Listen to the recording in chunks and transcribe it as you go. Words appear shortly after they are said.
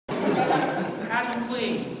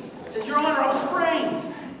fleeing. He says, "Your Honor, I was framed."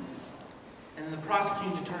 And then the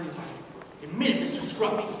prosecuting attorney's like, "Admit it, Mr.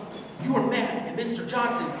 Scruffy. You were mad at Mr.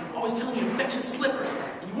 Johnson always telling you to fetch his slippers,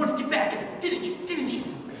 and you wanted to get back at him, didn't you? Didn't you?"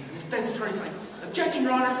 And the defense attorney's like, "Objection,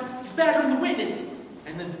 Your Honor. He's badgering the witness."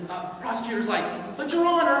 And the prosecutor's like, "But Your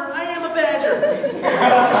Honor, I am a badger."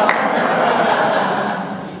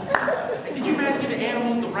 And could you imagine giving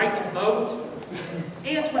animals the right to vote?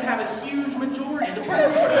 Ants would have a huge majority. The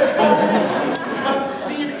president would have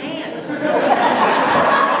being ants.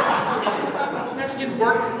 Imagine getting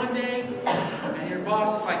work one day, and your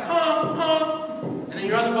boss is like, "Honk, honk." And then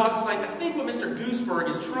your other boss is like, "I think what Mr. Gooseberg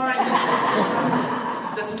is trying to say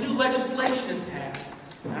is that some new legislation has passed,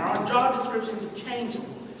 and our job descriptions have changed a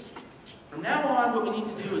little bit. From now on, what we need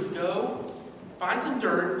to do is go, find some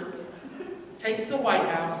dirt, take it to the White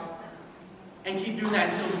House, and keep doing that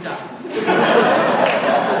until we die."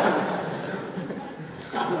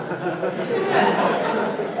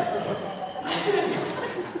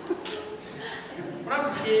 When I was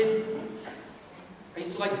a kid, I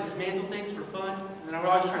used to like to dismantle things for fun, and then I would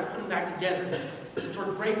always try to put them back together, which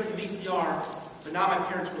worked great for the VCR, but not my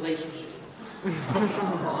parents' relationship. If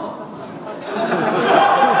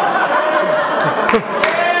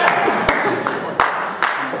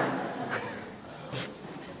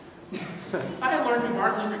I had learned who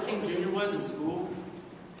Martin Luther King Jr. was in school,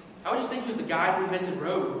 I would just think he was the guy who invented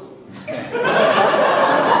roads. I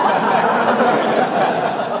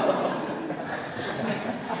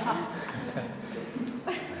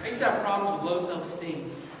used to have problems with low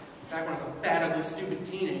self-esteem back when I was a fat, ugly, stupid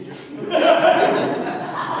teenager. I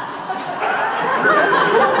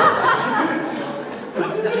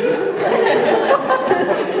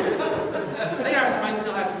think I might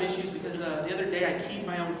still have some issues because the other day I keyed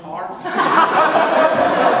my own car.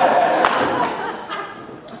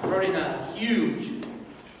 I wrote in a huge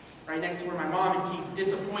right next to where my mom had keyed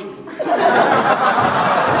disappointment.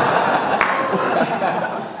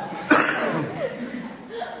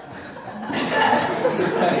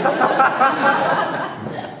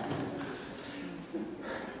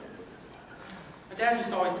 My dad used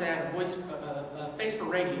to always say I had a face for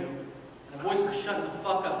radio and a voice for shutting the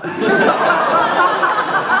fuck up.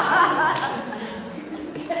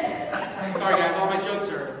 Sorry guys, all my jokes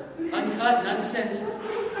are uncut and uncensored.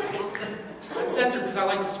 Uncensored because I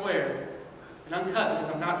like to swear, and uncut because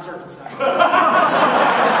I'm not circumcised.